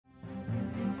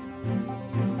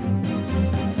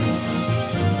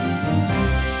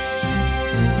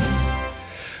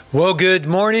Well, good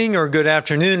morning or good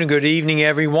afternoon and good evening,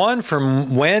 everyone,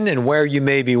 from when and where you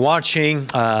may be watching.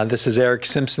 This is Eric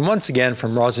Simpson once again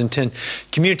from Rosington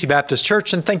Community Baptist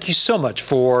Church, and thank you so much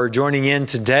for joining in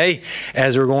today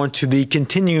as we're going to be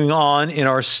continuing on in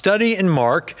our study in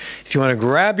Mark. If you want to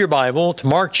grab your Bible to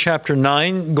Mark chapter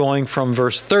 9, going from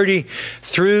verse 30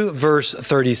 through verse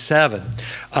 37.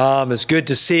 It's good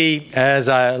to see, as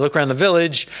I look around the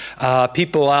village,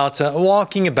 people out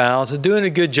walking about, doing a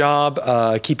good job,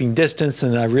 keeping distance,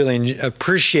 and I really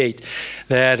appreciate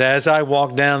that as I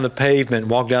walk down the pavement,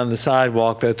 walk down the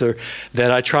sidewalk,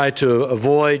 that I try to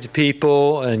avoid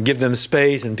people and give them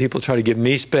space, and people try to give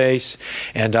me space,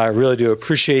 and I really do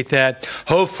appreciate that.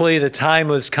 Hopefully the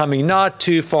time is coming not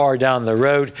too far down the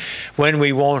road when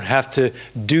we won't have to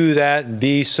do that and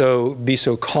be so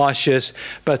cautious,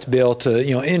 but to be able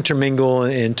to intermingle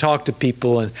and talk to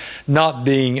people and not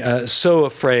being so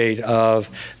afraid of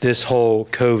this whole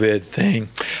COVID thing.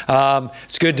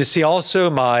 It's good to see also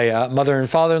my mother and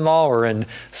father-in-law are in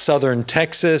southern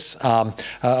Texas,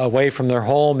 away from their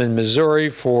home in Missouri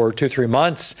for 2-3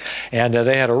 months, and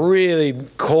they had a really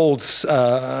cold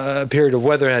period of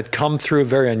weather that had come through,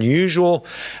 very unusual,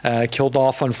 killed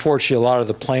off unfortunately a lot of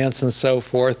the plants and so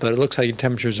forth, but it looks like the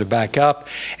temperatures are back up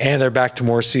and they're back to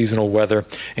more seasonal weather,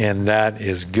 and that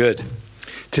is good.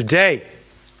 Today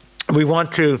we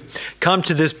want to come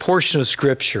to this portion of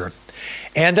Scripture,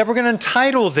 and we're going to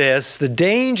entitle this, "The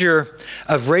Danger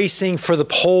of Racing for the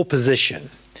Pole Position."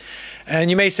 And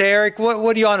you may say, Eric,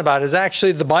 what are you on about? Is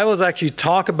actually, the Bible does actually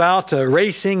talk about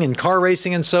racing and car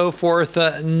racing and so forth?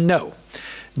 No,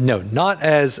 not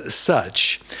as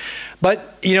such. But,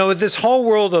 this whole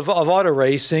world of auto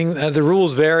racing, the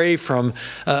rules vary from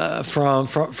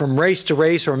race to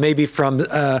race, or maybe from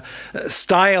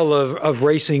style of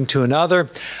racing to another.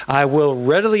 I will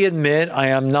readily admit I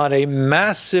am not a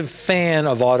massive fan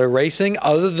of auto racing,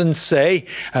 other than, say,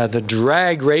 the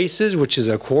drag races, which is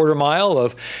a quarter mile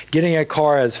of getting a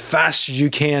car as fast as you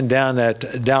can down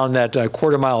that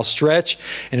quarter mile stretch.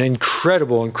 An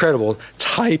incredible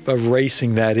type of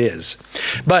racing that is.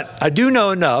 But I do know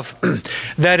enough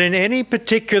that in any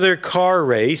particular car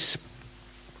race,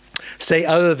 say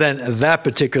other than that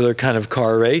particular kind of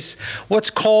car race, what's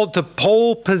called the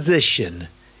pole position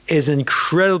is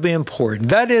incredibly important.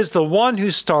 That is, the one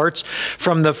who starts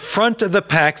from the front of the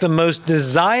pack, the most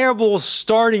desirable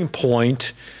starting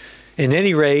point in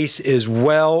any race, is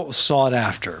well sought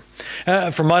after.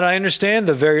 From what I understand,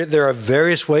 there are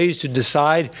various ways to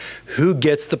decide who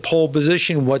gets the pole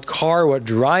position, what car, what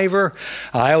driver.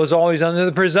 I was always under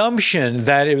the presumption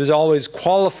that it was always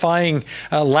qualifying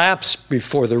laps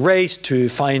before the race to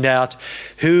find out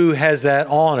who has that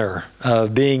honor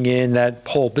of being in that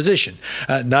pole position.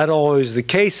 Not always the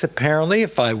case, apparently,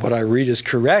 if what I read is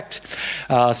correct.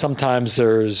 Sometimes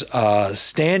there's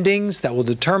standings that will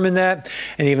determine that,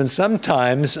 and even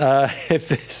sometimes, if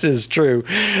this is true,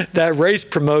 that race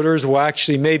promoters will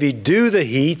actually maybe do the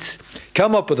heats,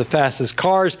 come up with the fastest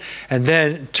cars, and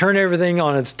then turn everything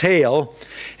on its tail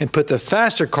and put the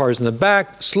faster cars in the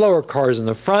back, slower cars in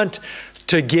the front,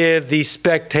 to give the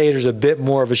spectators a bit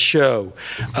more of a show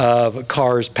of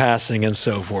cars passing and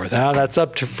so forth. Now, that's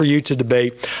up for you to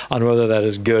debate on whether that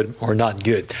is good or not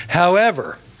good.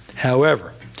 However,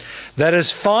 that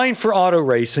is fine for auto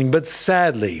racing, but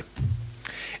sadly,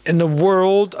 in the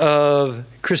world of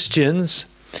Christians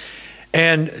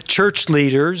and church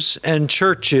leaders and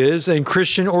churches and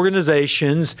Christian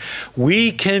organizations,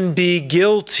 we can be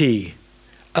guilty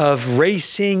of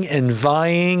racing and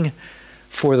vying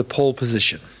for the pole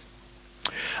position.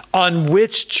 On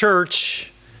which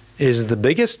church is the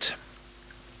biggest?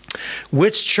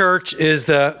 Which church is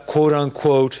the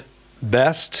quote-unquote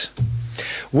best?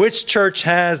 Which church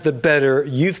has the better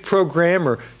youth program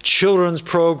or children's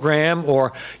program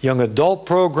or young adult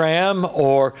program,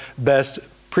 or best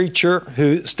preacher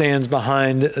who stands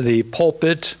behind the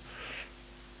pulpit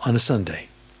on a Sunday?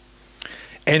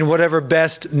 And whatever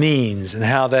best means and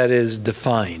how that is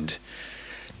defined.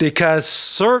 Because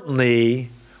certainly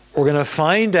we're going to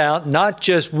find out, not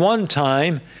just one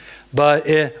time, but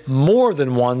more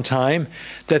than one time,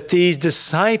 that these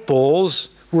disciples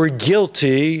were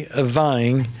guilty of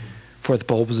vying for the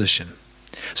pole position.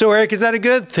 So, Eric, is that a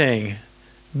good thing?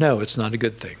 No, it's not a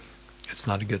good thing. It's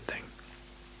not a good thing.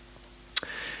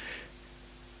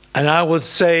 And I would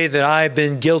say that I've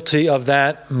been guilty of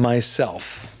that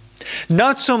myself.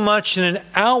 Not so much in an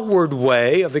outward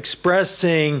way of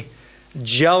expressing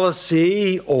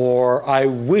jealousy or I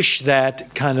wish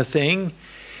that kind of thing.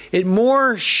 It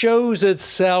more shows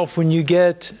itself when you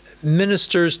get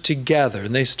ministers together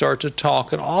and they start to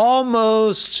talk, and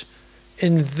almost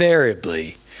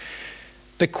invariably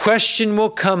the question will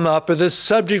come up, or the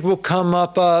subject will come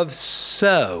up of,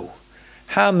 so,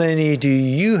 how many do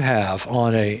you have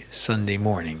on a Sunday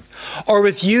morning? Or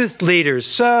with youth leaders,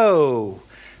 so,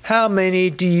 how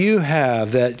many do you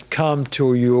have that come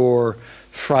to your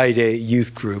Friday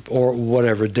youth group, or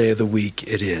whatever day of the week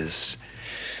it is?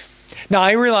 Now,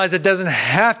 I realize it doesn't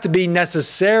have to be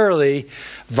necessarily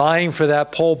vying for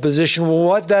that pole position. Well,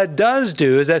 what that does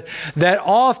do is that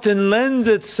often lends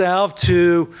itself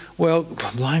to, well,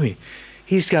 blimey,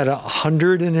 he's got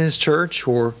 100 in his church,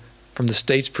 or from the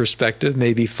state's perspective,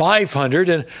 maybe 500,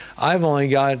 and I've only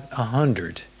got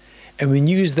 100. And we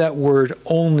use that word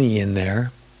only in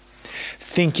there,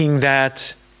 thinking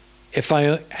that if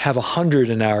I have 100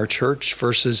 in our church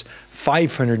versus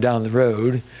 500 down the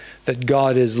road, that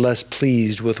God is less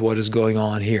pleased with what is going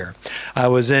on here. I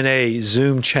was in a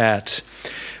Zoom chat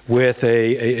with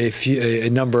a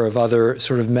number of other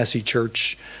sort of messy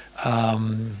church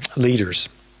leaders.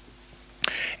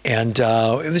 And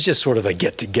it was just sort of a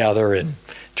get-together and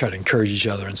try to encourage each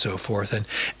other and so forth.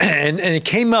 And it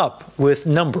came up with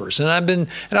numbers. And I've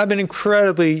been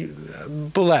incredibly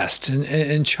blessed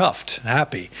and chuffed,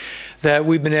 happy, that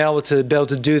we've been able to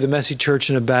do the Messy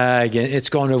Church in a Bag, and it's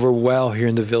gone over well here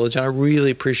in the village. And I really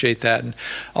appreciate that, and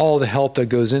all the help that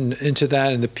goes into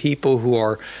that, and the people who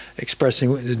are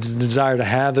expressing the desire to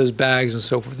have those bags and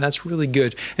so forth. And that's really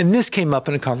good. And this came up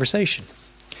in a conversation.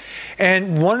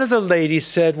 And one of the ladies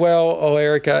said, well, oh,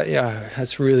 Erica, yeah,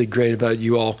 that's really great about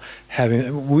you all having,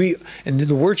 and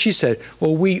the word she said,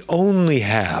 well, we only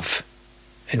have,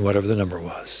 and whatever the number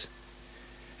was.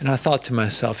 And I thought to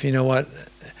myself, you know what?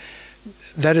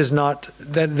 That is not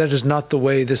the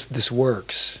way this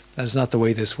works. That is not the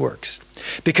way this works.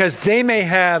 Because they may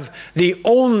have the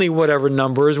only whatever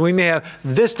numbers, we may have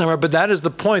this number, but that is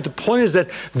the point. The point is that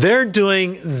they're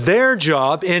doing their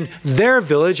job in their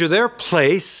village or their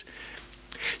place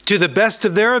to the best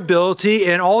of their ability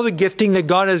and all the gifting that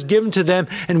God has given to them,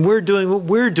 and we're doing what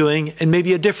we're doing in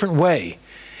maybe a different way.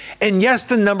 And yes,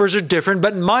 the numbers are different,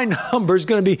 but my number is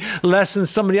going to be less than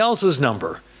somebody else's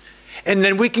number. And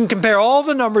then we can compare all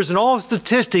the numbers and all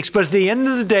statistics, but at the end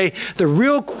of the day, the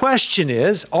real question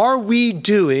is, are we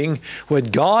doing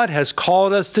what God has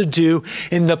called us to do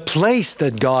in the place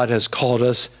that God has called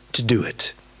us to do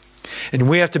it? And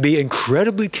we have to be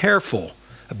incredibly careful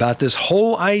about this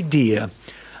whole idea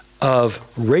of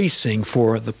racing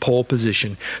for the pole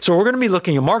position. So we're going to be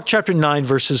looking at Mark chapter 9,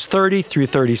 verses 30 through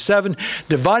 37,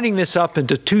 dividing this up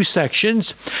into two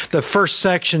sections. The first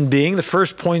section being, the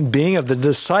first point being of the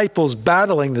disciples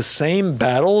battling the same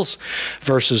battles,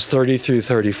 verses 30 through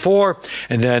 34.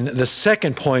 And then the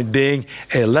second point being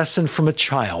a lesson from a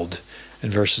child in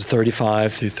verses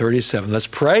 35 through 37. Let's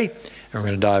pray, and we're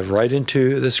going to dive right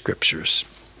into the scriptures.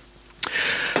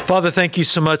 Father, thank you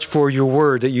so much for your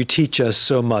word that you teach us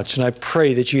so much. And I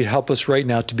pray that you'd help us right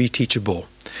now to be teachable.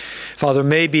 Father,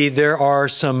 maybe there are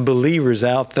some believers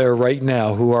out there right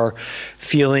now who are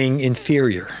feeling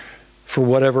inferior for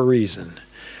whatever reason.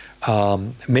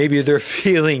 Maybe they're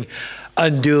feeling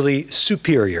unduly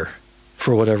superior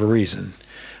for whatever reason.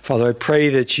 Father, I pray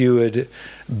that you would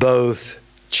both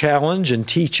challenge and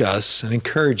teach us and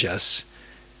encourage us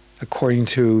according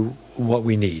to what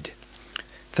we need.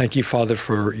 Thank you, Father,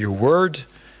 for your word.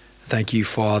 Thank you,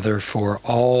 Father, for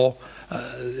all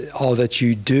that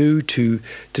you do to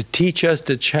teach us,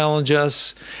 to challenge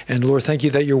us. And Lord, thank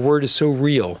you that your word is so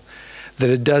real, that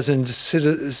it doesn't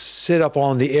sit up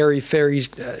on the airy-fairy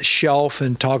shelf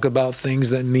and talk about things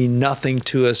that mean nothing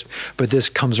to us, but this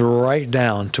comes right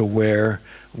down to where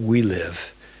we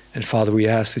live. And Father, we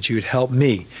ask that you would help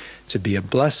me to be a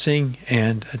blessing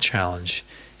and a challenge.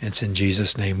 And it's in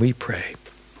Jesus' name we pray.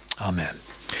 Amen.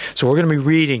 So we're going to be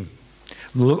reading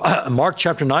Mark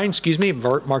chapter 9,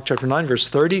 Mark chapter 9, verse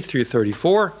 30 through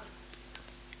 34.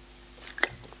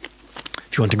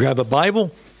 If you want to grab a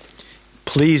Bible,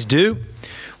 please do.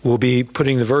 We'll be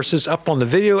putting the verses up on the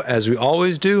video as we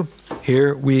always do.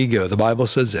 Here we go. The Bible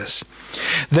says this.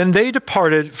 Then they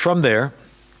departed from there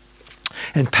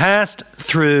and passed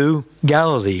through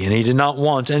Galilee, and he did not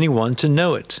want anyone to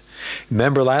know it.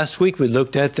 Remember last week we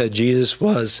looked at that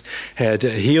Jesus had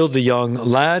healed the young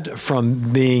lad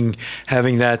from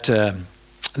having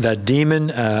that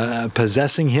demon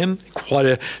possessing him. Quite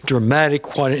a dramatic,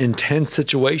 quite an intense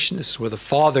situation. This is where the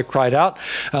father cried out,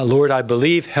 Lord, I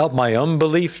believe, help my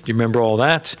unbelief. Do you remember all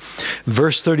that?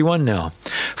 Verse 31 now.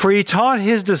 For he taught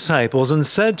his disciples and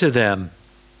said to them,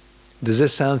 does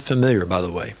this sound familiar, by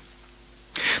the way?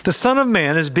 The Son of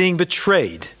Man is being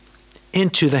betrayed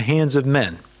into the hands of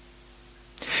men,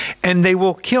 and they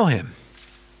will kill him.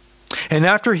 And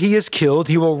after he is killed,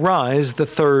 he will rise the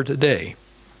third day.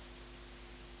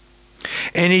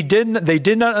 And they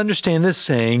did not understand this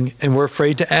saying and were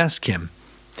afraid to ask him.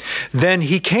 Then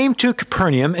he came to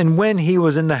Capernaum, and when he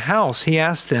was in the house, he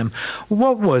asked them,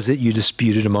 "What was it you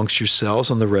disputed amongst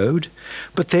yourselves on the road?"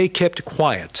 But they kept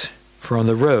quiet, for on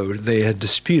the road they had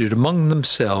disputed among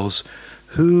themselves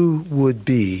who would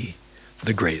be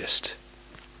the greatest.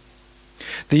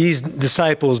 These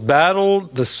disciples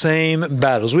battled the same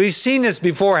battles. We've seen this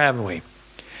before, haven't we?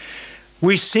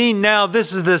 We've seen now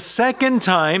this is the second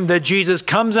time that Jesus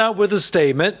comes out with a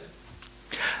statement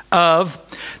of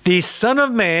the Son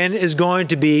of Man is going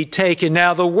to be taken.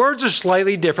 Now, the words are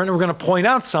slightly different. We're going to point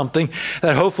out something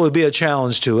that hopefully will be a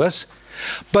challenge to us.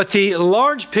 But the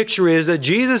large picture is that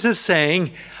Jesus is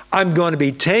saying, I'm going to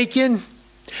be taken,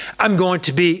 I'm going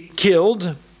to be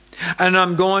killed, and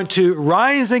I'm going to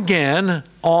rise again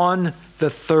on the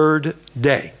third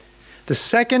day. The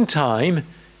second time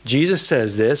Jesus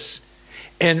says this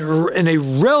in a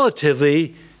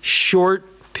relatively short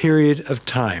period of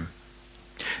time.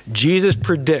 Jesus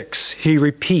predicts, he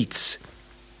repeats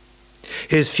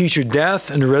his future death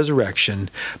and resurrection.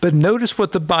 But notice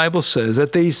what the Bible says,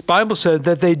 that the Bible says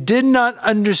that they did not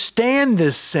understand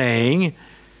this saying,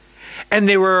 and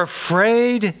they were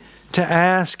afraid to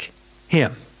ask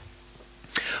him.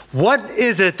 What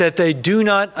is it that they do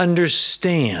not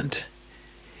understand?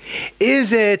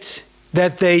 Is it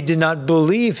that they did not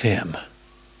believe him?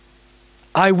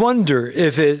 I wonder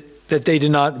if it's that they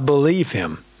did not believe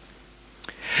him.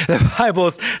 The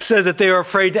Bible says that they were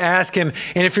afraid to ask him.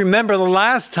 And if you remember the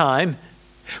last time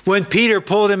when Peter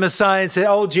pulled him aside and said,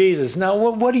 "Oh, Jesus, now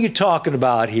what are you talking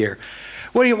about here?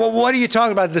 What are you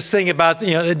talking about, this thing about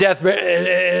the death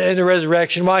and the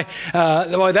resurrection? Why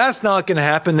that's not going to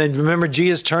happen?" Then remember,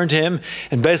 Jesus turned to him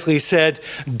and basically said,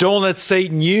 "Don't let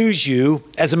Satan use you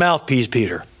as a mouthpiece,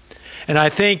 Peter." And I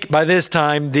think by this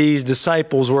time, these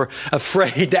disciples were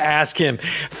afraid to ask him,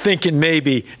 thinking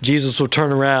maybe Jesus will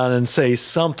turn around and say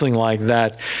something like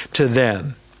that to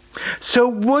them. So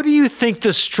what do you think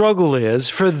the struggle is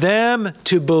for them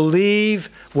to believe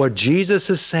what Jesus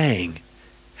is saying?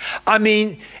 I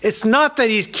mean, it's not that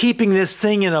he's keeping this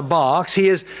thing in a box. He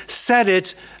has said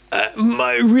it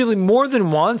really more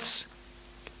than once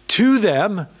to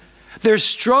them. They're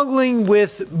struggling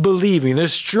with believing. They're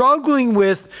struggling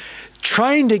with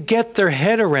trying to get their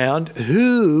head around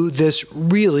who this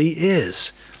really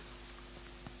is.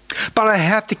 But I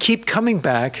have to keep coming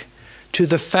back to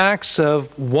the facts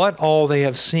of what all they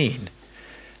have seen.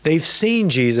 They've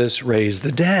seen Jesus raise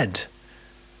the dead.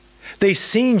 They've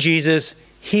seen Jesus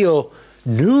heal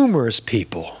numerous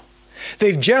people.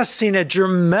 They've just seen a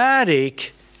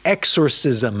dramatic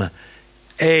exorcism,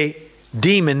 a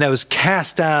demon that was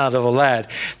cast out of a lad.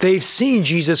 They've seen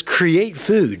Jesus create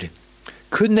food.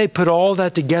 Couldn't they put all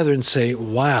that together and say,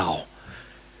 wow,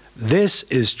 this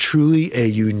is truly a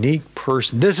unique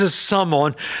person. This is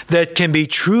someone that can be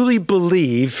truly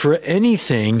believed for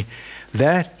anything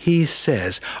that he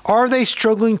says. Are they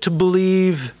struggling to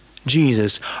believe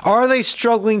Jesus? Are they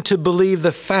struggling to believe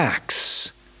the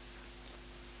facts?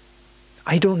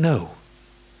 I don't know.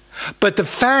 But the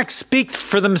facts speak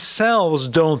for themselves,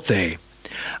 don't they?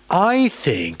 I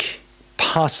think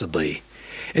possibly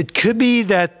it could be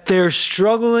that they're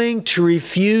struggling to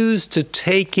refuse to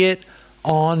take it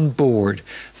on board,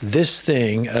 this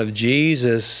thing of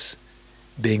Jesus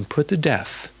being put to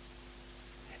death.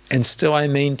 And still I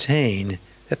maintain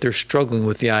that they're struggling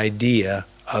with the idea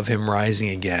of him rising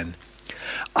again.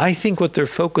 I think what they're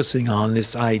focusing on,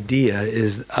 this idea,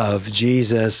 is of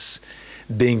Jesus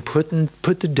being put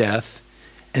to death,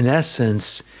 in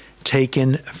essence,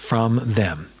 taken from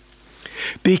them.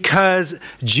 Because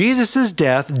Jesus'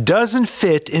 death doesn't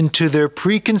fit into their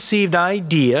preconceived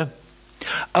idea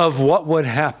of what would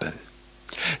happen.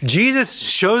 Jesus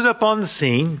shows up on the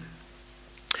scene.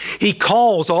 He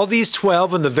calls all these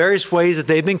 12 in the various ways that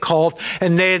they've been called,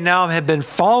 and they now have been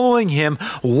following him,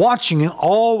 watching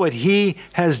all what he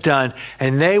has done.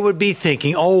 And they would be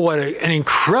thinking, oh, what an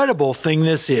incredible thing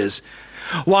this is.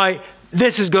 Why,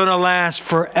 this is going to last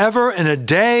forever and a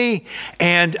day,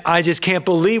 and I just can't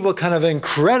believe what kind of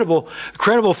incredible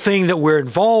thing that we're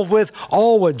involved with,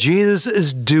 all what Jesus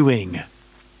is doing.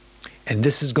 And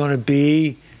this is going to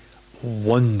be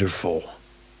wonderful.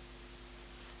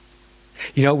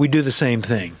 You know, we do the same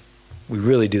thing. We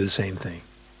really do the same thing.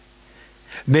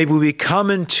 Maybe we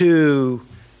come into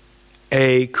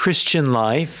a Christian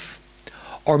life,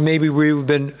 or maybe we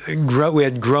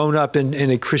had grown up in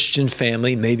a Christian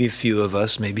family, maybe a few of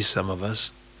us, maybe some of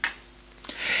us.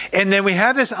 And then we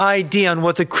have this idea on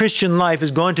what the Christian life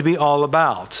is going to be all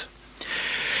about.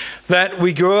 That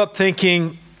we grow up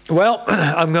thinking, well,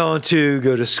 I'm going to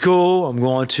go to school, I'm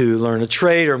going to learn a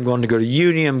trade, or I'm going to go to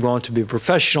uni, I'm going to be a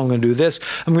professional, I'm going to do this,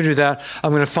 I'm going to do that,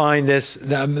 I'm going to find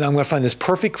this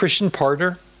perfect Christian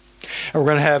partner, and we're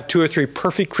going to have 2 or 3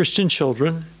 perfect Christian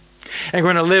children, and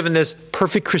we're going to live in this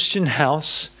perfect Christian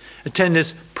house, attend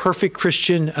this perfect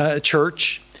Christian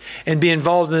church, and be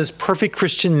involved in this perfect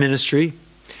Christian ministry.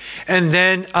 And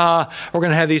then we're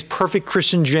going to have these perfect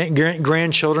Christian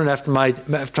grandchildren after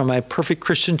my perfect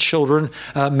Christian children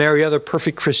marry other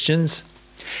perfect Christians.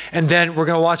 And then we're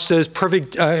going to watch those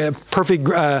perfect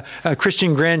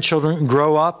Christian grandchildren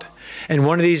grow up. And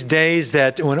one of these days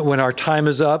that when our time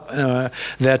is up,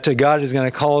 that God is going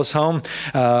to call us home,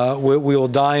 we will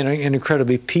die in an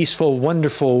incredibly peaceful,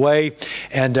 wonderful way.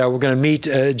 And we're going to meet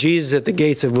Jesus at the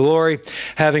gates of glory,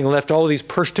 having left all these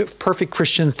perfect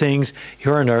Christian things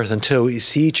here on earth until we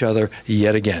see each other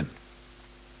yet again.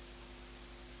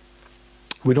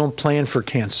 We don't plan for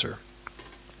cancer.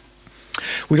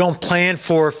 We don't plan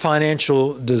for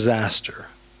financial disaster.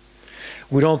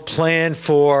 We don't plan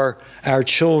for our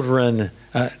children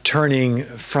turning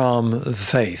from the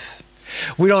faith.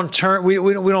 We don't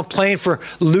plan for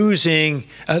losing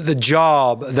the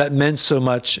job that meant so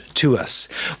much to us.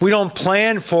 We don't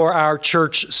plan for our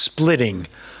church splitting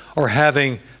or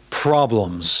having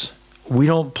problems. We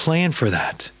don't plan for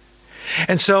that.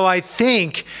 And so I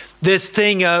think this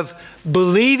thing of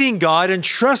believing God and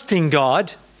trusting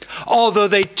God, although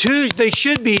they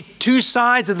should be 2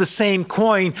 sides of the same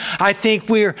coin, I think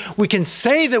we can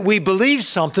say that we believe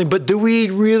something, but do we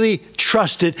really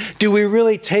trust it? Do we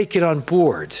really take it on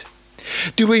board?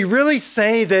 Do we really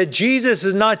say that Jesus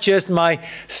is not just my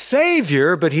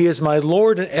Savior, but He is my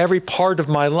Lord in every part of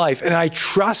my life, and I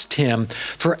trust Him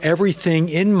for everything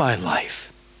in my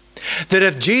life? That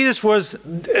if Jesus was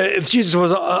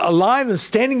alive and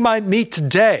standing by me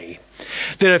today,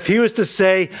 that if He was to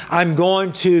say, I'm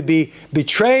going to be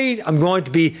betrayed, I'm going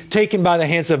to be taken by the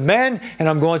hands of men, and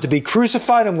I'm going to be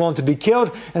crucified, I'm going to be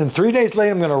killed, and 3 days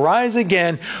later I'm going to rise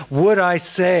again, would I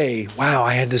say, wow,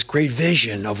 I had this great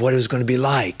vision of what it was going to be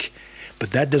like, but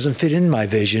that doesn't fit in my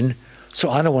vision, so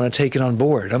I don't want to take it on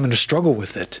board. I'm going to struggle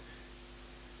with it.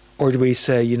 Or do we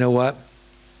say, you know what?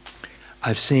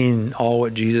 I've seen all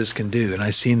what Jesus can do, and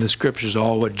I've seen the Scriptures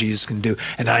all what Jesus can do,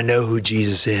 and I know who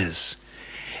Jesus is.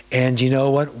 And you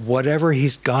know what? Whatever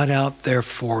He's got out there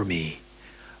for me,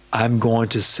 I'm going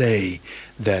to say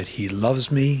that He loves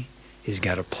me, He's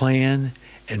got a plan,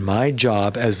 and my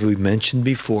job, as we mentioned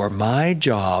before, my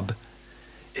job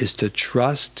is to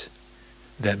trust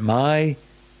that my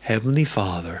Heavenly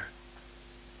Father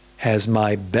has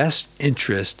my best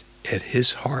interest at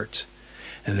His heart.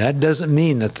 And that doesn't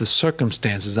mean that the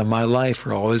circumstances of my life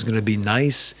are always going to be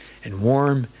nice and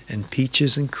warm and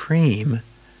peaches and cream,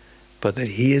 but that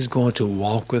He is going to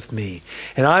walk with me.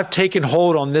 And I've taken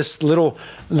hold on this little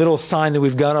sign that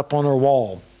we've got up on our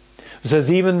wall. It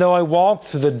says, even though I walk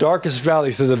through the darkest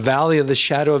valley, through the valley of the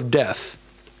shadow of death,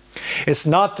 it's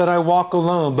not that I walk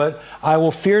alone, but I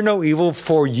will fear no evil,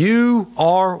 for You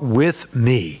are with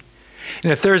me.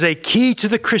 And if there's a key to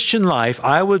the Christian life,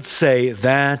 I would say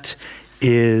that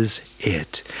is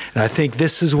it. And I think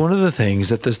this is one of the things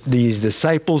that these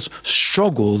disciples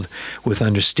struggled with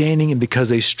understanding, and because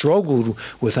they struggled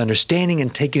with understanding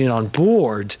and taking it on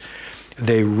board,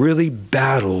 they really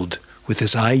battled with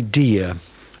this idea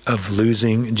of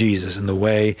losing Jesus in the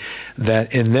way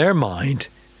that in their mind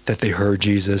that they heard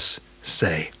Jesus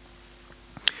say.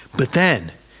 But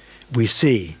then we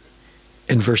see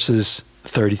in verses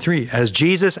 33, as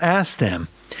Jesus asked them,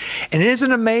 and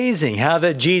isn't it amazing how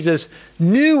that Jesus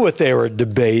knew what they were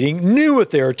debating, knew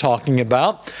what they were talking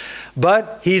about,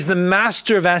 but He's the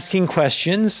master of asking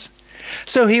questions.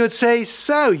 So He would say,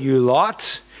 so you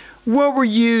lot, what were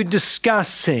you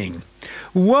discussing?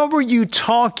 What were you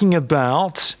talking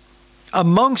about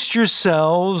amongst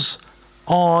yourselves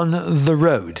on the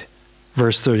road?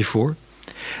 Verse 34,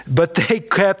 but they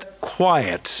kept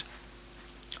quiet.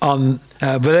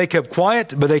 But they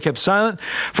kept silent,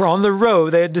 for on the road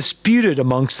they had disputed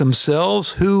amongst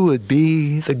themselves who would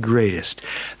be the greatest.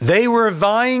 They were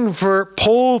vying for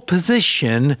pole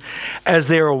position as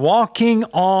they were walking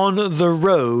on the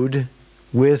road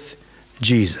with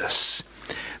Jesus.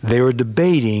 They were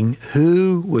debating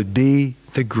who would be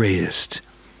the greatest.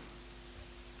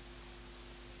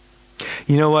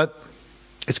 You know what?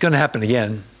 It's going to happen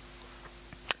again,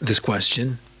 this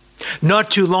question. Not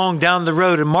too long down the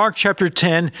road, in Mark chapter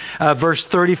 10, verse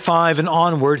 35 and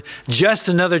onward, just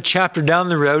another chapter down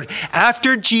the road,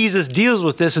 after Jesus deals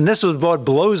with this, and this is what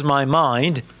blows my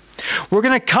mind, we're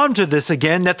going to come to this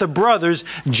again, that the brothers,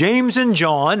 James and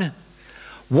John,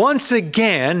 once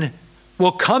again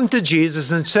will come to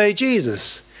Jesus and say,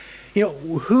 Jesus,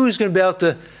 who's going to be able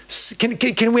to,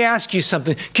 can we ask you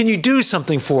something? Can you do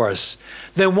something for us?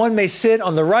 Then one may sit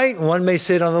on the right and one may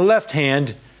sit on the left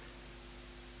hand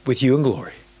with you in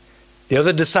glory. The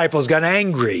other disciples got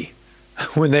angry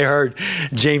when they heard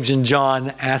James and John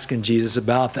asking Jesus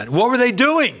about that. What were they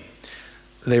doing?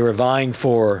 They were vying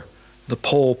for the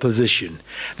pole position.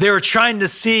 They were trying to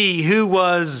see who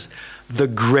was the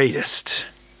greatest.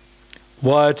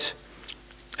 What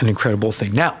an incredible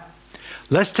thing. Now,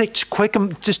 let's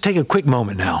just take a quick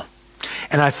moment now.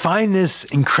 And I find this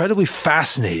incredibly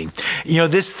fascinating.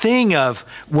 This thing of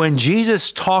when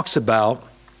Jesus talks about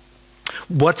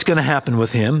what's going to happen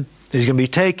with him, he's going to be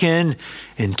taken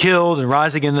and killed and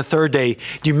rise again the third day.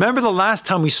 Do you remember the last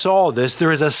time we saw this?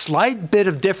 There is a slight bit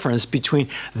of difference between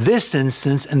this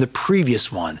instance and the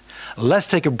previous one. Let's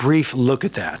take a brief look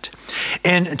at that.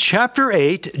 In chapter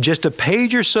 8, just a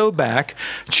page or so back,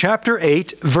 chapter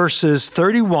 8, verses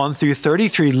 31 through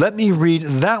 33, let me read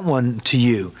that one to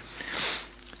you.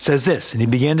 It says this, and he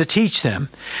began to teach them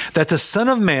that the Son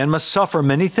of Man must suffer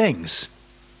many things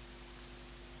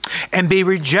and be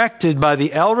rejected by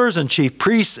the elders and chief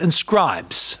priests and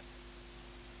scribes,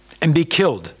 and be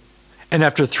killed, and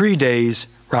after 3 days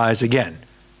rise again.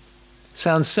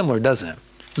 Sounds similar, doesn't it?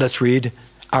 Let's read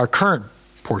our current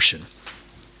portion.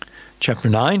 Chapter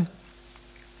 9,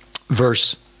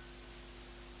 verse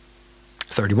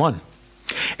 31.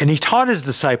 And he taught his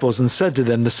disciples and said to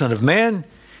them, the Son of Man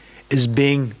is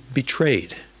being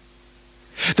betrayed.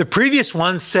 The previous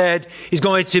one said he's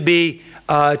going to be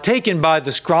taken by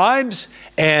the scribes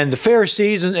and the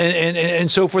Pharisees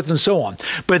and so forth and so on.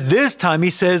 But this time he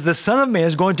says the Son of Man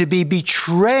is going to be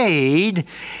betrayed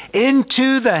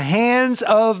into the hands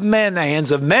of men. The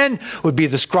hands of men would be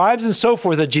the scribes and so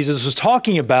forth that Jesus was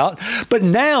talking about. But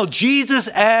now Jesus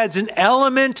adds an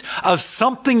element of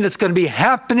something that's going to be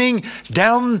happening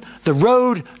down the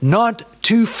road not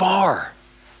too far.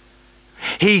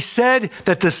 He said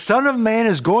that the Son of Man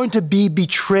is going to be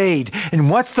betrayed. And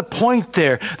what's the point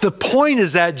there? The point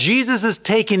is that Jesus is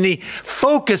taking the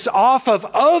focus off of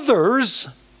others,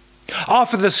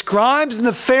 off of the scribes and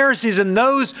the Pharisees and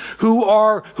those who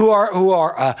are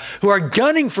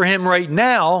gunning for him right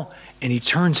now, and he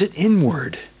turns it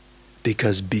inward,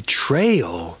 because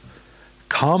betrayal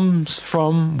comes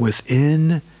from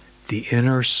within the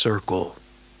inner circle.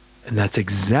 And that's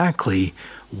exactly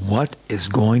what is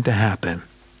going to happen.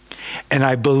 And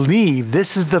I believe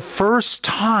this is the first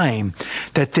time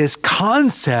that this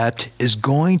concept is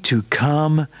going to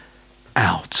come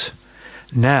out.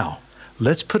 Now,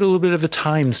 let's put a little bit of a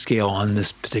time scale on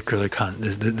this particular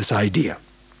this idea.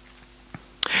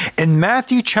 In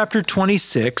Matthew chapter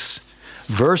 26,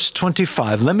 verse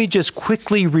 25, let me just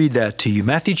quickly read that to you.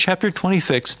 Matthew chapter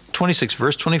 26,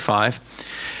 verse 25.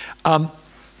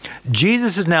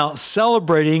 Jesus is now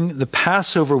celebrating the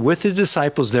Passover with his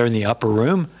disciples there in the upper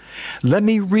room. Let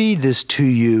me read this to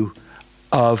you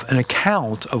of an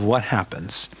account of what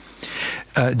happens.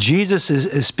 Jesus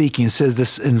is speaking. It says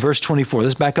this in verse 24.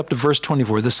 Let's back up to verse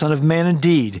 24. The Son of Man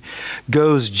indeed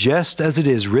goes just as it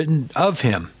is written of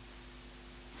him.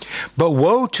 But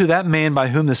woe to that man by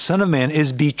whom the Son of Man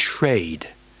is betrayed.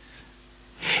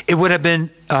 It would have been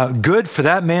good for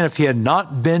that man if he had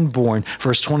not been born.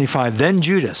 Verse 25, then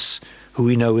Judas, who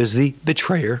we know is the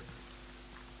betrayer,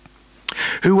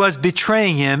 who was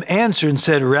betraying him, answered and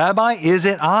said, Rabbi, is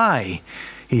it I?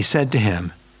 He said to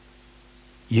him,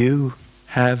 you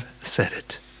have said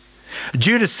it.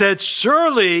 Judas said,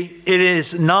 surely it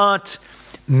is not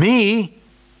me.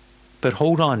 But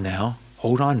hold on now.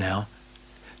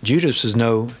 Judas was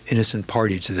no innocent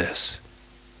party to this.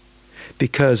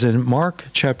 Because in Mark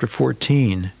chapter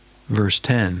 14, verse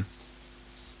 10,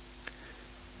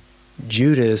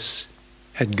 Judas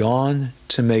had gone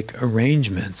to make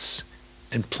arrangements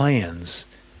and plans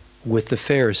with the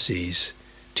Pharisees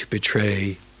to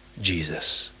betray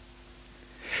Jesus.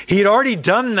 He had already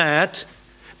done that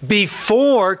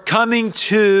before coming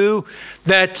to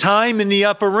that time in the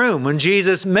upper room when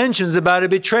Jesus mentions about a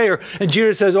betrayer. And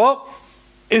Judas says, oh,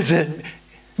 is it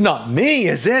not me,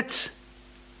 is it?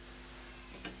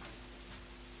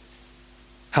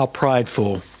 How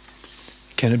prideful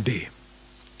can it be?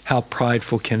 How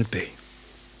prideful can it be?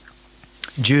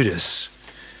 Judas,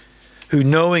 who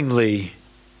knowingly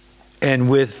and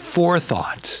with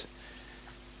forethought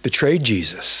betrayed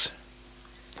Jesus,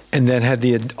 and then had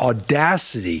the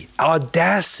audacity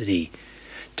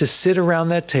to sit around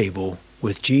that table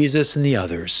with Jesus and the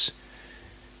others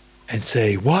and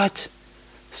say, what?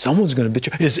 Someone's going to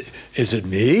betray. Is it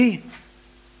me?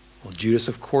 Well, Judas,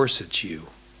 of course it's you.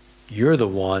 You're the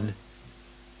one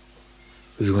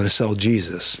who's going to sell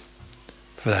Jesus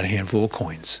for that handful of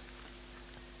coins.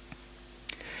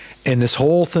 in this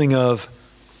whole thing of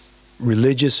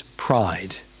religious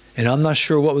pride. And I'm not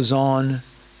sure what was on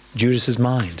Judas's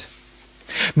mind.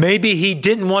 Maybe he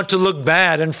didn't want to look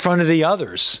bad in front of the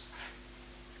others.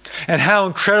 And how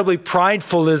incredibly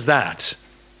prideful is that?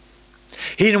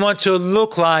 He didn't want to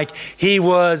look like he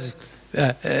was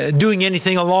doing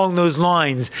anything along those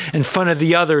lines in front of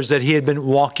the others that he had been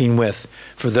walking with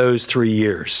for those 3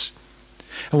 years.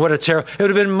 And what a terrible... It would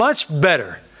have been much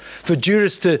better for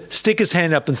Judas to stick his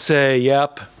hand up and say,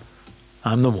 yep,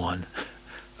 I'm the one.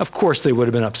 Of course they would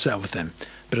have been upset with him,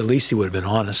 but at least he would have been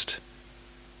honest.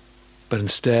 But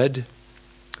instead,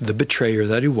 the betrayer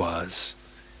that he was,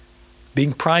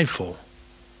 being prideful,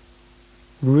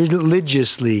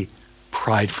 religiously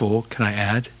prideful, can I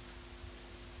add,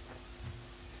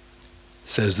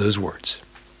 says those words.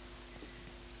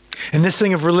 And this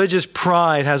thing of religious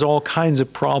pride has all kinds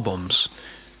of problems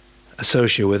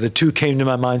associated with it. Two came to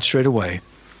my mind straight away.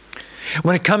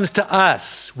 When it comes to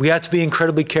us, we have to be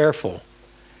incredibly careful.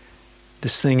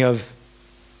 This thing of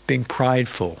being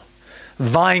prideful,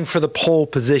 vying for the pole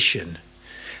position,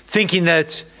 thinking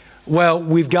that, well,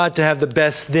 we've got to have the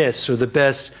best this or the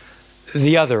best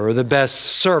the other, or the best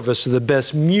service, or the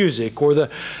best music, or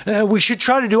we should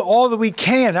try to do all that we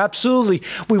can. Absolutely,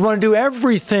 we want to do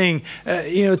everything,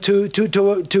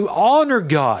 to honor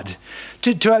God,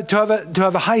 to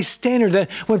have a high standard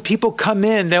that when people come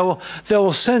in,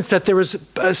 they'll sense that there is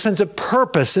a sense of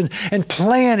purpose and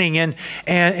planning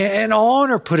and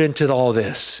honor put into all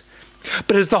this.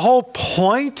 But is the whole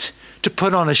point to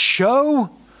put on a show,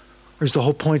 or is the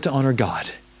whole point to honor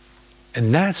God?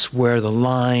 And that's where the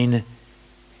line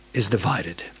is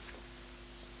divided.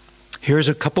 Here's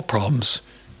a couple problems,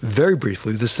 very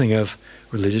briefly, this thing of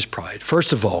religious pride.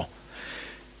 First of all,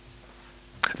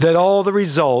 that all the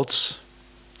results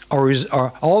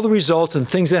and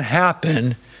things that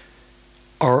happen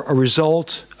are a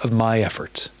result of my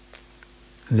effort.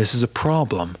 And this is a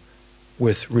problem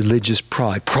with religious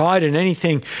pride. Pride in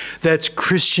anything that's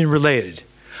Christian related.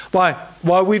 Why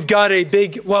we've got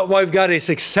a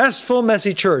successful,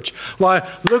 messy church. Why,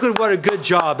 look at what a good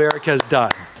job Eric has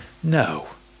done. No.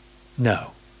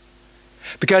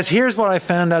 Because here's what I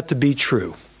found out to be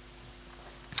true.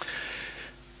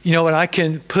 You know what? I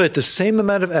can put the same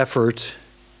amount of effort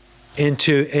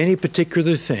into any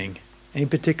particular thing, any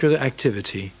particular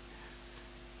activity.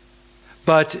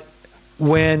 But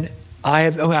when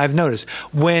I've noticed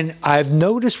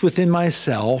within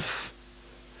myself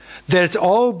that it's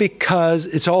all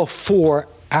for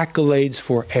accolades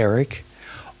for Eric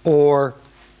or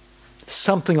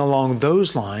something along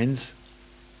those lines,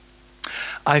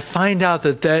 I find out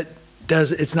that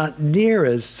it's not near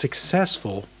as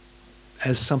successful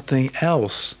as something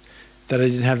else that I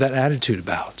didn't have that attitude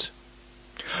about.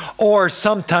 Or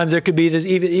sometimes there could be this,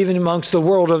 even amongst the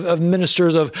world of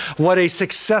ministers, of what a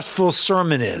successful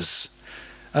sermon is,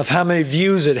 of how many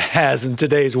views it has in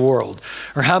today's world,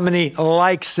 or how many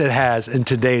likes it has in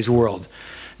today's world.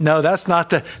 No, that's not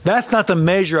the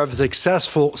measure of a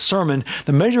successful sermon.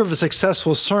 The measure of a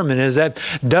successful sermon is that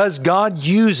does God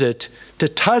use it to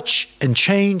touch and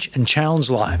change and challenge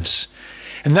lives?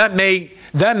 And that may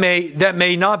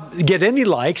not get any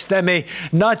likes. That may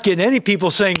not get any people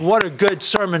saying, what a good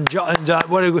sermon,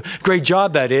 what a great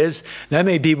job that is. That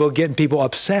may be getting people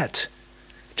upset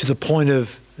to the point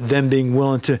of them being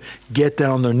willing to get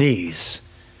down on their knees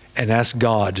and ask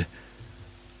God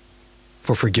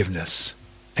for forgiveness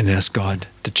and ask God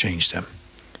to change them.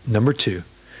 Number two,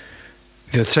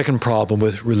 the second problem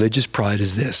with religious pride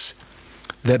is this,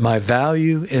 that my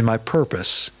value and my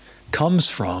purpose comes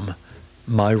from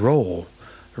my role,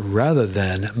 rather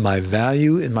than my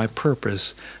value and my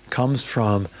purpose comes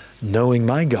from knowing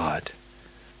my God,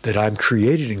 that I'm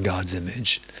created in God's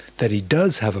image, that He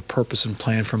does have a purpose and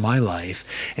plan for my life.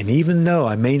 And even though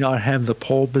I may not have the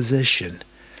pole position,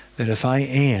 that if I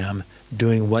am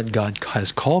doing what God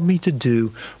has called me to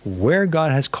do, where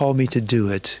God has called me to do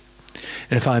it,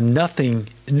 and if I'm nothing,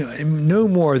 no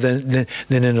more than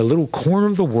in a little corner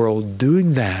of the world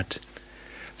doing that,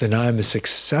 then I'm as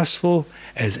successful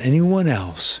as anyone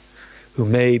else who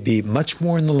may be much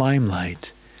more in the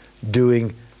limelight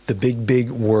doing the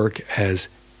big work as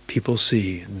people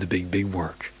see the big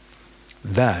work.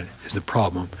 That is the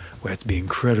problem we have to be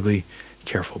incredibly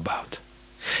careful about.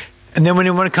 And then when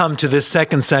you want to come to this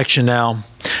second section now,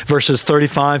 verses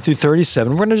 35 through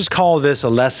 37, we're going to just call this a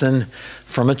lesson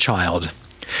from a child.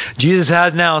 Jesus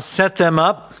had now set them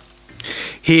up.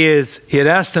 He had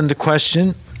asked them the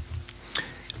question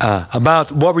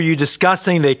about what were you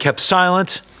discussing. They kept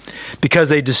silent because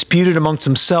they disputed amongst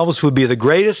themselves who would be the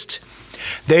greatest.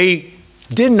 They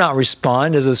did not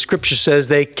respond. As the scripture says,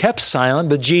 they kept silent,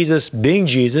 but Jesus being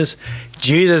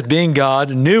God,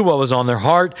 knew what was on their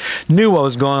heart, knew what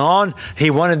was going on. He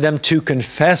wanted them to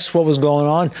confess what was going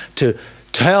on, to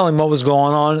tell him what was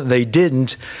going on. They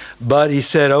didn't, but he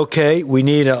said, okay, we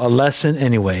need a lesson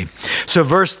anyway. So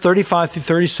verse 35 through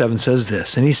 37 says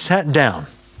this, and he sat down,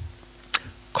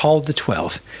 called the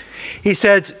 12. He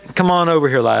said, come on over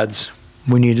here, lads.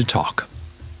 We need to talk.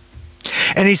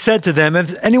 And he said to them,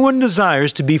 if anyone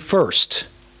desires to be first,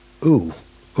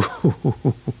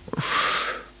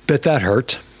 bet that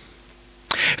hurt.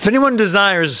 If anyone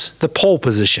desires the pole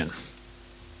position,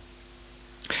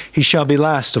 he shall be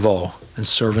last of all and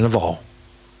servant of all.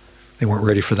 They weren't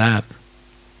ready for that.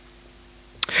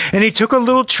 And he took a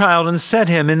little child and set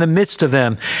him in the midst of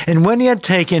them. And when he had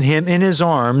taken him in his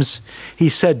arms, he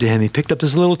said to him, he picked up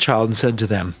this little child and said to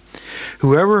them,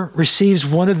 whoever receives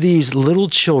one of these little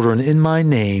children in my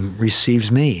name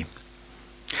receives me.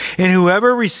 And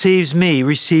whoever receives me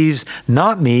receives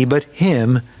not me, but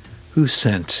him who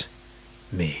sent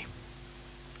me.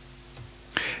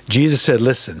 Jesus said,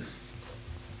 listen,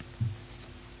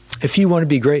 if you want to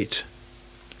be great,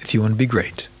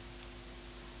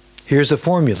 here's a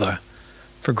formula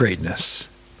for greatness.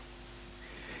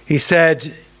 He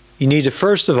said, you need to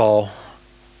first of all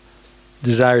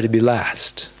desire to be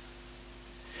last.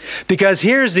 Because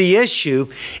here's the issue.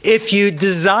 If you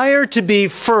desire to be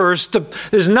first,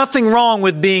 there's nothing wrong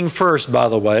with being first, by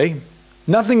the way.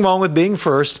 Nothing wrong with being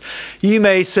first. You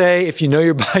may say, if you know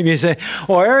your Bible, you say,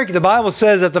 well, Eric, the Bible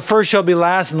says that the first shall be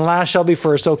last and the last shall be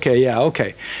first. Okay, yeah,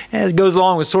 okay. And it goes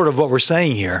along with sort of what we're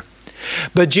saying here.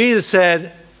 But Jesus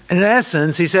said, in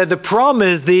essence, he said, the problem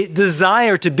is the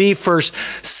desire to be first.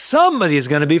 Somebody is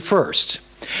going to be first.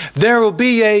 There will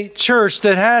be a church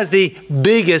that has the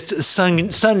biggest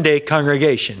Sunday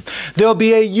congregation. There'll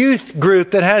be a youth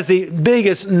group that has the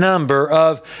biggest number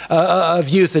of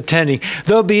youth attending.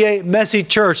 There'll be a messy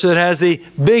church that has the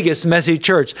biggest messy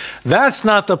church. That's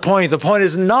not the point. The point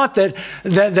is not that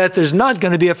there's not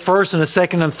going to be a first and a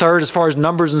second and third as far as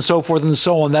numbers and so forth and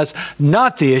so on. That's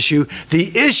not the issue. The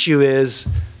issue is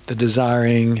the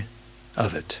desiring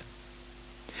of it.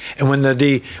 And when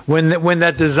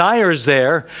that desire is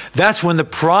there, that's when the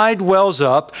pride wells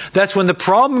up. That's when the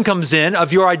problem comes in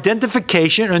of your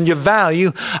identification and your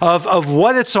value of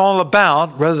what it's all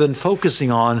about, rather than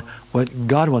focusing on what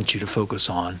God wants you to focus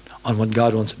on what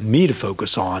God wants me to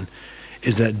focus on,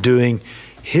 is that doing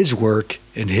His work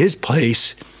in His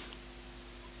place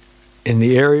in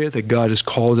the area that God has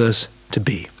called us to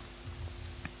be.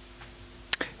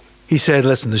 He said,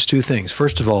 listen, there's two things.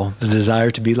 First of all, the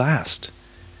desire to be last.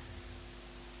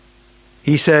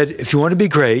 He said, if you want to be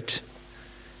great,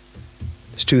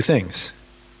 there's two things.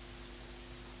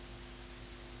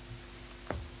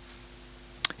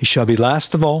 You shall be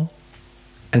last of all,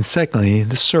 and secondly,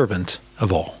 the servant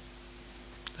of all.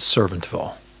 The servant of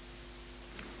all.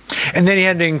 And then he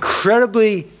had an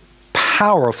incredibly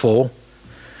powerful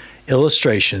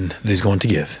illustration that he's going to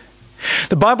give.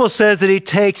 The Bible says that he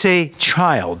takes a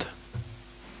child.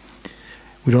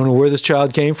 We don't know where this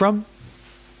child came from.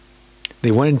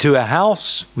 They went into a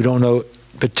house. We don't know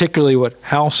particularly what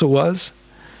house it was.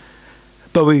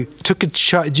 But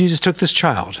Jesus took this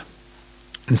child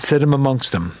and set him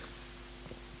amongst them.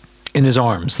 In his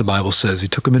arms, the Bible says. He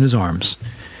took him in his arms.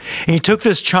 And he took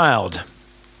this child.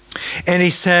 And he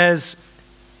says,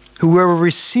 whoever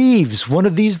receives one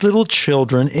of these little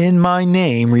children in my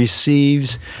name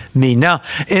receives me. Now,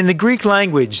 in the Greek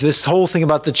language, this whole thing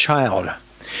about the child,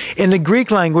 in the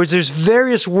Greek language, there's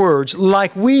various words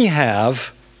like we have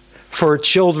for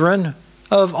children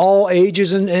of all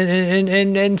ages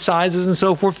and sizes and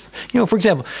so forth. You know, for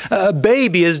example, a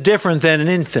baby is different than an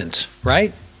infant,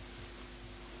 right?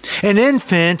 An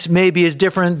infant maybe is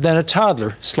different than a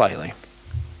toddler slightly,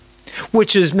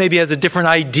 which is maybe has a different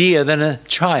idea than a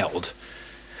child,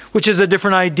 which is a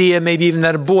different idea maybe even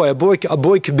than a boy. A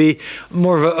boy could be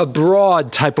more of a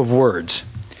broad type of words,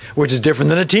 which is different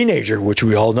than a teenager, which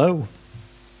we all know.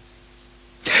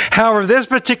 However, this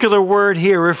particular word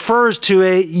here refers to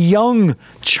a young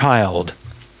child,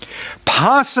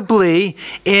 possibly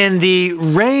in the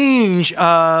range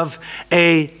of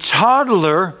a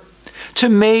toddler to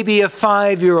maybe a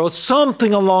 5-year-old,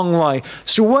 something along the line.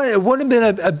 So it wouldn't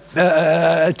have been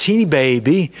a teeny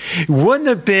baby. It wouldn't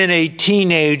have been a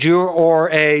teenager or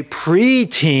a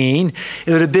preteen.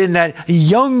 It would have been that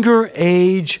younger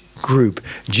age group.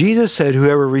 Jesus said,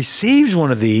 whoever receives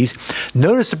one of these,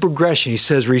 notice the progression. He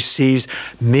says, receives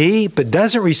me, but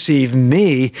doesn't receive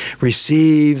me,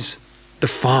 receives the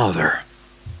Father.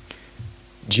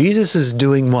 Jesus is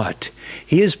doing what?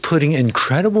 He is putting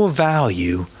incredible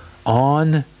value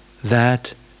on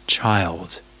that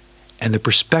child and the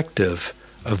perspective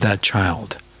of that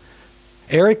child.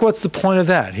 Eric, what's the point of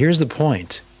that? Here's the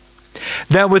point.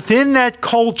 That within that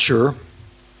culture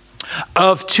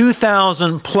of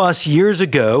 2,000 plus years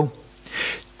ago,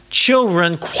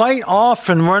 children quite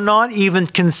often were not even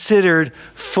considered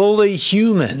fully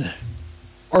human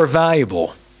or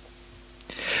valuable.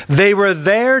 They were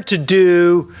there to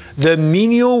do the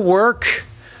menial work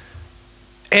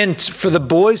and for the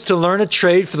boys to learn a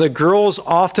trade, for the girls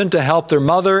often to help their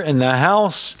mother in the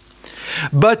house.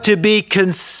 But to be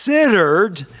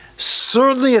considered,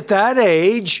 certainly at that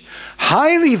age,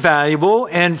 highly valuable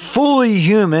and fully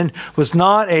human was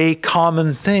not a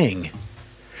common thing.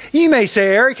 You may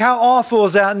say, Eric, how awful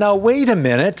is that? Now, wait a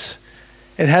minute.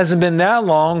 It hasn't been that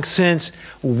long since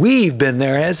we've been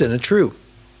there. Isn't it true?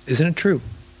 Isn't it true?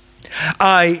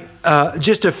 I,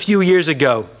 just a few years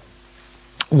ago,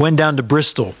 went down to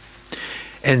Bristol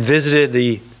and visited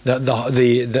the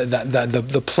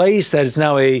place that is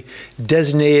now a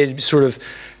designated sort of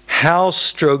house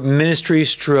stroke ministry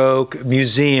stroke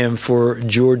museum for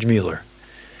George Mueller.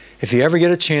 If you ever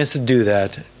get a chance to do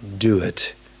that, do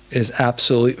it. It is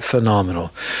absolutely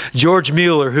phenomenal. George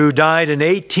Mueller, who died in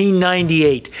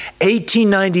 1898.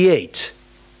 1898.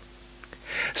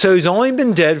 So he's only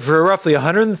been dead for roughly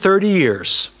 130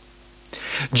 years.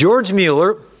 George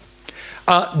Mueller,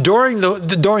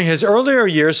 during his earlier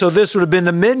years, so this would have been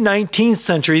the mid-19th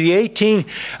century, the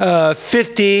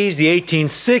 1850s, the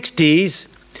 1860s,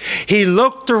 he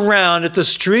looked around at the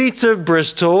streets of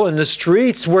Bristol and the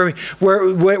streets where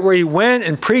he went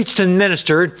and preached and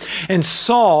ministered and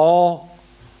saw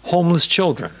homeless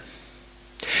children.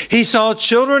 He saw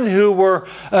children who were,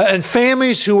 and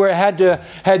families who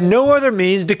had no other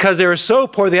means because they were so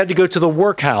poor they had to go to the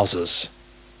workhouses.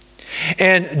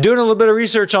 And doing a little bit of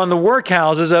research on the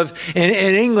workhouses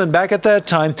in England back at that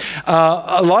time,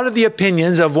 a lot of the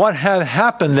opinions of what had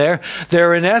happened there,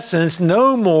 they're in essence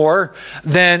no more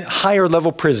than higher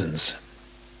level prisons.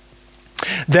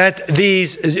 That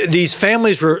these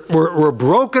families were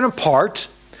broken apart,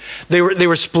 they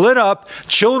were split up,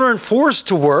 children forced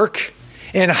to work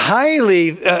in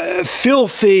highly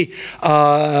filthy,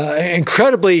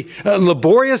 incredibly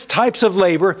laborious types of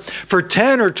labor for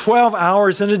 10 or 12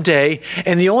 hours in a day.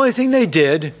 And the only thing they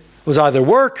did was either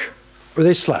work or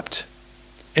they slept.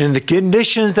 And the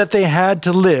conditions that they had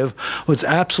to live was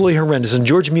absolutely horrendous. And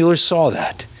George Mueller saw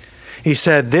that. He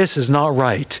said, this is not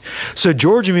right. So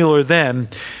George Mueller then,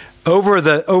 over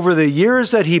the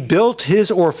years that he built his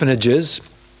orphanages,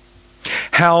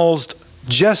 housed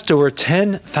just over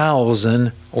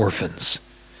 10,000 orphans.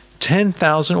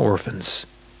 10,000 orphans.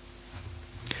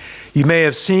 You may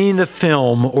have seen the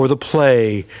film or the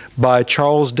play by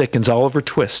Charles Dickens, Oliver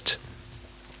Twist.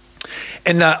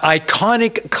 And the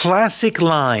iconic classic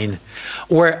line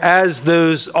where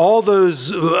all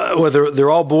those, whether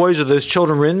they're all boys or those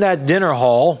children, were in that dinner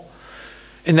hall,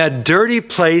 in that dirty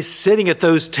place, sitting at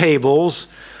those tables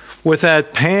with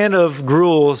that pan of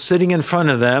gruel sitting in front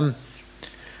of them,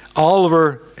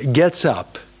 Oliver gets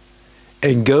up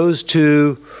and goes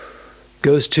to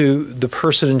the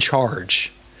person in charge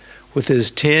with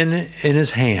his tin in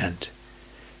his hand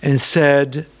and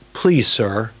said, please,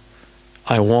 sir,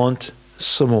 I want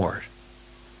some more.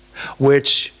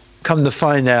 Which, come to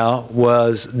find out,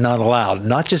 was not allowed.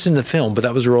 Not just in the film, but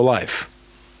that was real life.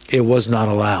 It was not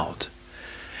allowed.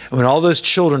 And when all those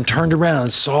children turned around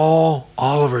and saw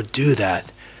Oliver do that,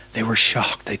 they were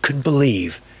shocked. They couldn't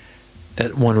believe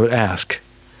that one would ask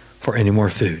for any more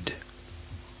food.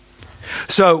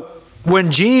 So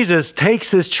when Jesus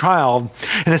takes this child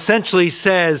and essentially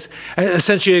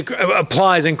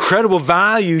applies incredible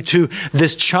value to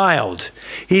this child,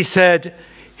 he said,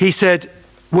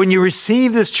 when you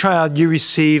receive this child, you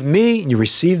receive me and you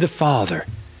receive the Father.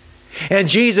 And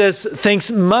Jesus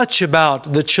thinks much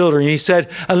about the children. He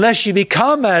said, unless you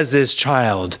become as this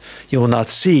child, you will not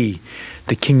see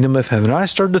the kingdom of heaven. I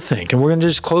started to think, and we're going to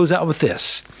just close out with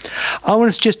this. I want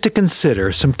us just to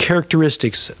consider some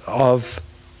characteristics of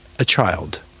a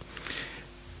child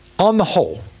on the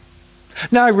whole.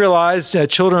 Now I realize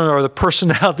children are the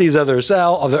personalities of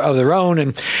their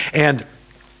own, and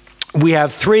we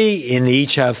have three, and they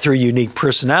each have three unique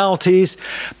personalities,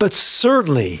 but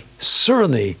certainly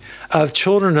of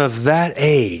children of that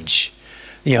age,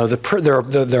 you know,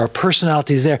 there are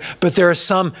personalities there, but there are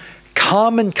some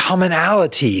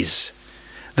commonalities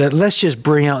that let's just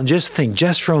bring out and just think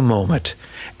just for a moment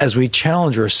as we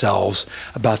challenge ourselves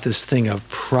about this thing of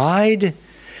pride,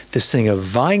 this thing of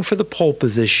vying for the pole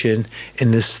position,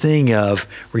 and this thing of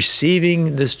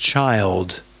receiving this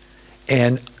child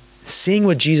and seeing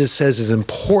what Jesus says is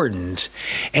important,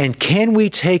 and can we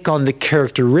take on the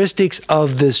characteristics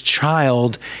of this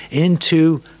child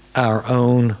into our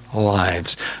own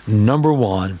lives? Number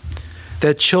one,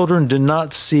 that children do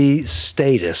not see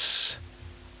status,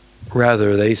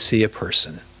 rather they see a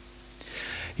person.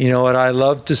 You know what I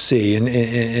love to see,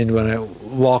 and when I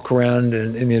walk around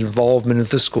in the involvement of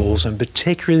the schools, and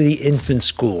particularly infant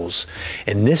schools,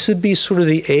 and this would be sort of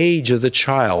the age of the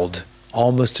child,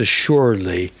 almost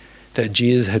assuredly, that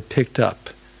Jesus had picked up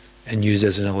and used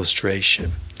as an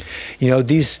illustration. You know,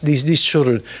 these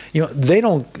children, you know, they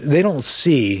don't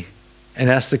see and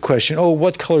ask the question, oh,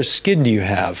 what color skin do you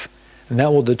have? And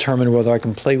that will determine whether I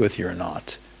can play with you or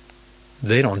not.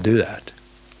 They don't do that.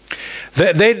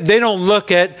 They don't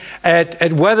look at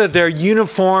whether their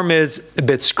uniform is a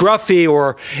bit scruffy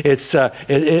or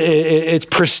it's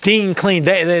pristine clean.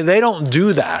 They don't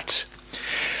do that.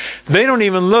 They don't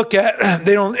even look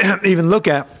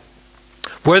at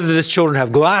whether this children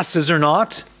have glasses or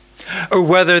not, or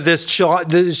whether this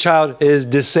child is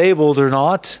disabled or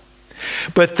not.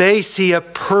 But they see a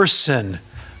person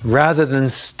rather than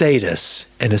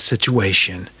status in a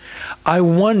situation. I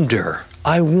wonder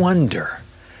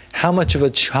how much of a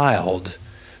child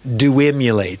do we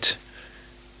emulate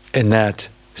in that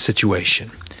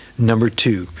situation? Number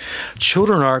two,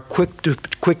 children are quick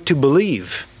to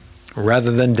believe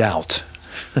rather than doubt.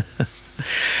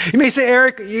 You may say,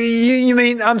 Eric, you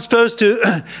mean I'm supposed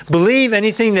to believe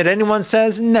anything that anyone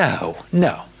says? No.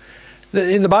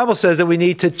 The Bible says that we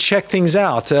need to check things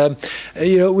out.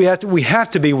 You know, we have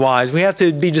to be wise. We have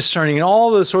to be discerning and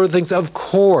all those sort of things, of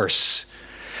course.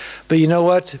 But you know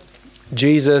what?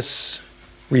 Jesus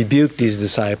rebuked these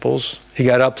disciples. He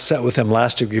got upset with them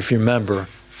last week, if you remember.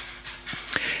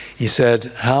 He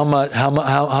said, how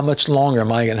much longer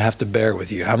am I going to have to bear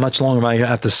with you? How much longer am I going to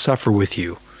have to suffer with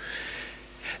you?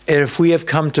 And if we have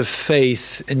come to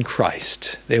faith in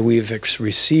Christ, that we have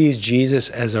received Jesus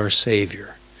as our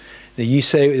Savior,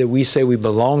 that we say we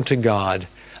belong to God,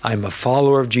 I'm a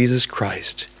follower of Jesus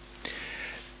Christ,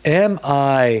 am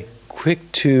I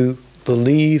quick to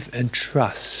believe and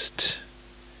trust?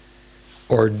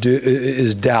 Or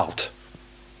is doubt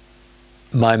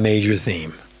my major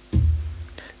theme?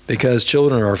 Because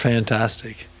children are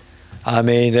fantastic. I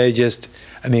mean,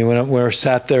 when we're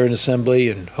sat there in assembly,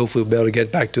 and hopefully we'll be able to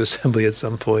get back to assembly at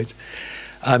some point,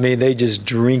 I mean, they just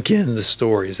drink in the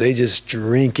stories. They just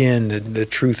drink in the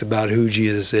truth about who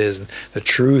Jesus is, and the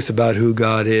truth about who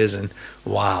God is, and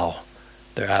wow,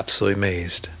 they're absolutely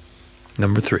amazed.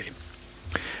 Number three,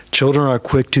 children are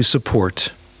quick to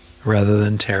support rather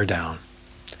than tear down.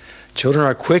 Children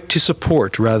are quick to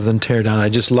support rather than tear down. I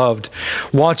just loved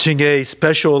watching a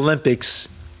Special Olympics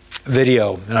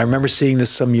video, and I remember seeing this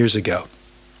some years ago.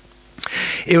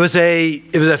 It was a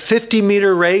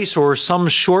 50-meter race or some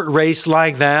short race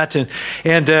like that, and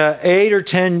 8 or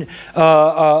 10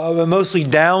 mostly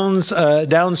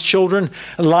Downs children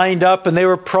lined up, and they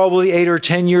were probably 8 or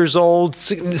 10 years old,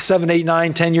 7, 8,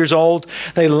 9, 10 years old.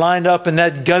 They lined up, and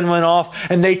that gun went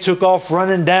off, and they took off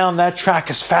running down that track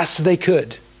as fast as they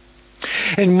could.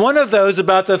 And one of those,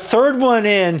 about the third one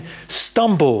in,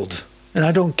 stumbled. And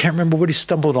I can't remember what he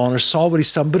stumbled on or saw what he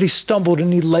stumbled, but he stumbled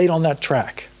and he laid on that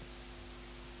track.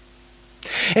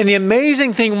 And the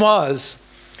amazing thing is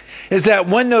that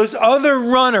when those other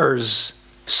runners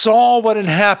saw what had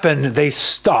happened, they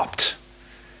stopped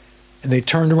and they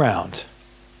turned around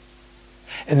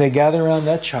and they gathered around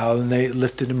that child and they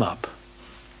lifted him up,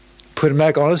 put him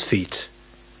back on his feet.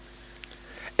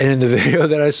 And in the video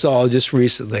that I saw just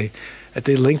recently, that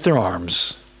they linked their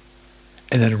arms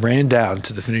and then ran down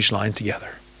to the finish line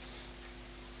together.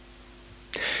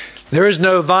 There is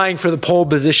no vying for the pole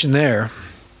position there.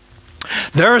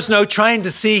 There is no trying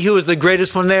to see who is the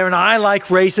greatest one there. And I like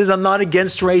races. I'm not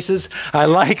against races. I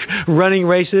like running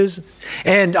races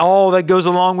and all that goes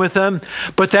along with them.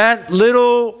 But that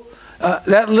little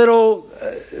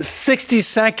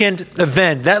 60-second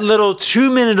event, that little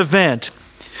 2-minute event,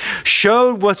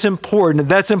 showed what's important.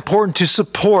 That's important to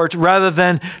support rather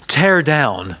than tear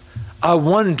down. I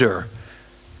wonder,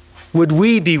 would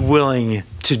we be willing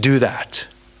to do that?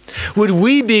 Would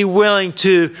we be willing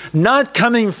to not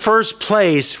come in first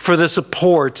place for the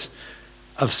support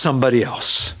of somebody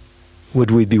else?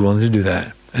 Would we be willing to do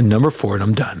that? And number 4, and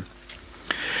I'm done,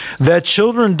 that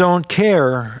children don't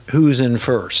care who's in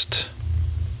first.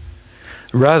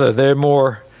 Rather, they're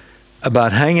more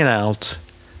about hanging out,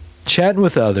 chatting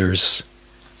with others,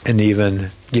 and even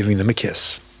giving them a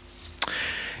kiss.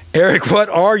 Eric, what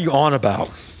are you on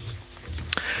about?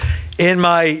 In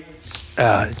my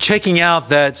checking out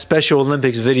that Special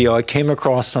Olympics video, I came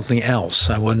across something else.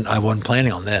 I wasn't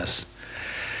planning on this.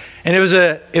 And it was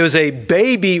a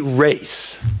baby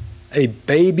race. A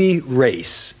baby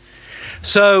race.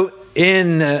 So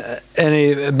in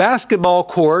a basketball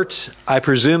court, I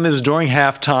presume it was during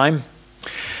halftime,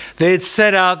 they had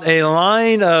set out a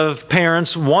line of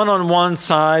parents, one on one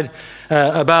side,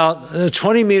 about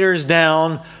 20 meters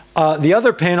down, the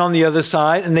other pen on the other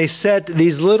side, and they set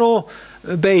these little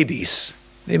babies,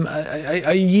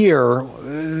 a year,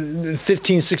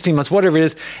 15, 16 months, whatever it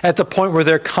is, at the point where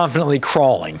they're confidently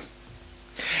crawling.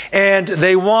 And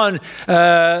they won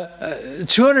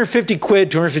 250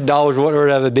 quid, $250, whatever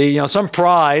it would be, some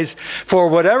prize for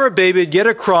whatever baby would get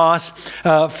across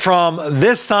from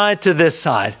this side to this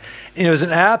side. And it was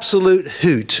an absolute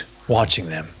hoot watching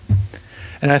them.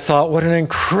 And I thought, what an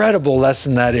incredible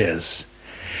lesson that is.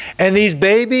 And these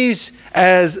babies,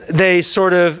 as they so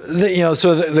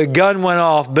the gun went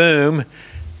off, boom,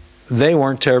 they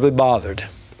weren't terribly bothered.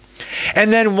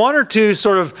 And then one or two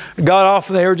sort of got off,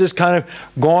 and they were just kind of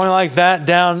going like that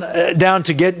down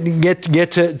to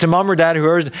get to mom or dad,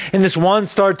 whoever. And this one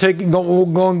started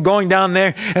going down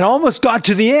there and almost got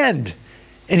to the end.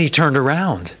 And he turned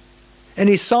around and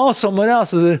he saw someone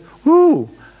else and said, "Ooh,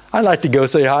 I'd like to go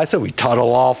say hi." So we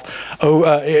toddle off,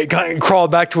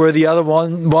 crawled back to where the other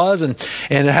one was, and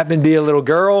it happened to be a little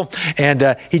girl.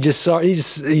 And he just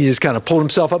kind of pulled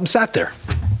himself up and sat there.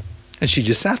 And she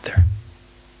just sat there.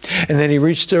 And then he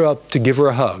reached her up to give her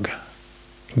a hug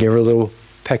and give her a little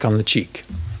peck on the cheek.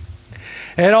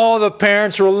 And all the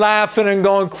parents were laughing and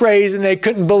going crazy, and they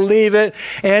couldn't believe it.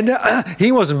 And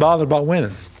he wasn't bothered about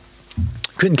winning.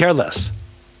 Couldn't care less.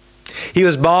 He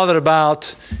was bothered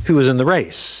about who was in the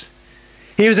race.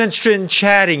 He was interested in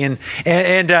chatting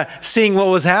and seeing what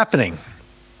was happening.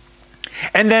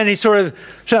 And then he sort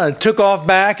of took off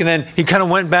back, and then he kind of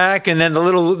went back, and then the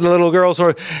little girl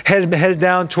sort of headed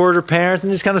down toward her parents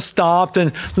and just kind of stopped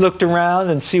and looked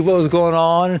around and see what was going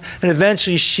on. And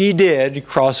eventually she did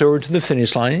cross over to the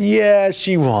finish line. And yeah,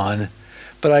 she won.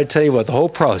 But I tell you what, the whole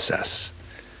process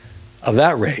of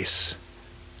that race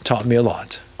taught me a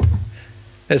lot.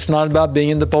 It's not about being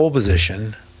in the pole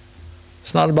position.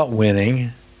 It's not about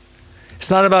winning. It's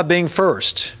not about being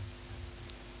first.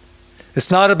 It's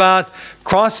not about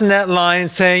crossing that line and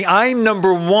saying, "I'm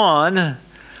number one,"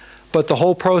 but the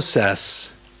whole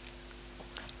process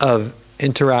of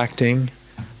interacting,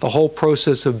 the whole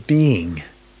process of being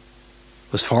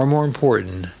was far more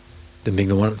important than being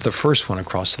the first one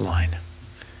across the line.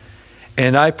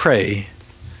 And I pray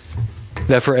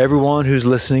that for everyone who's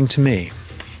listening to me,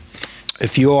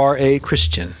 if you are a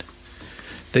Christian,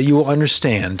 that you will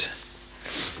understand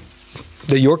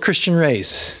that your Christian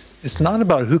race, it's not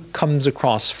about who comes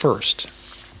across first.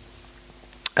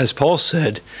 As Paul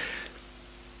said,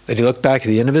 that he looked back at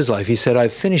the end of his life, he said,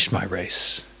 "I've finished my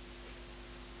race.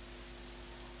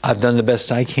 I've done the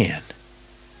best I can."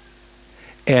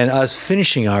 And us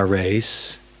finishing our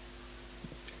race,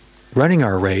 running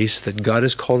our race that God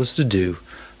has called us to do,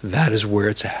 that is where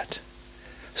it's at.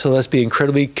 So let's be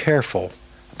incredibly careful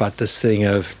about this thing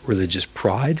of religious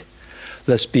pride.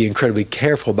 Let's be incredibly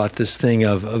careful about this thing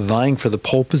of vying for the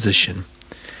pole position.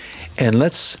 And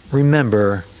let's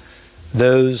remember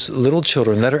those little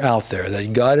children that are out there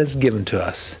that God has given to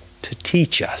us to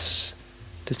teach us,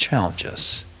 to challenge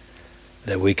us,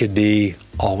 that we could be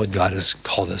all what God has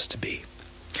called us to be.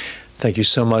 Thank you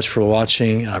so much for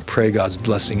watching, and I pray God's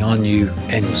blessing on you,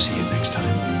 and we'll see you next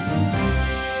time.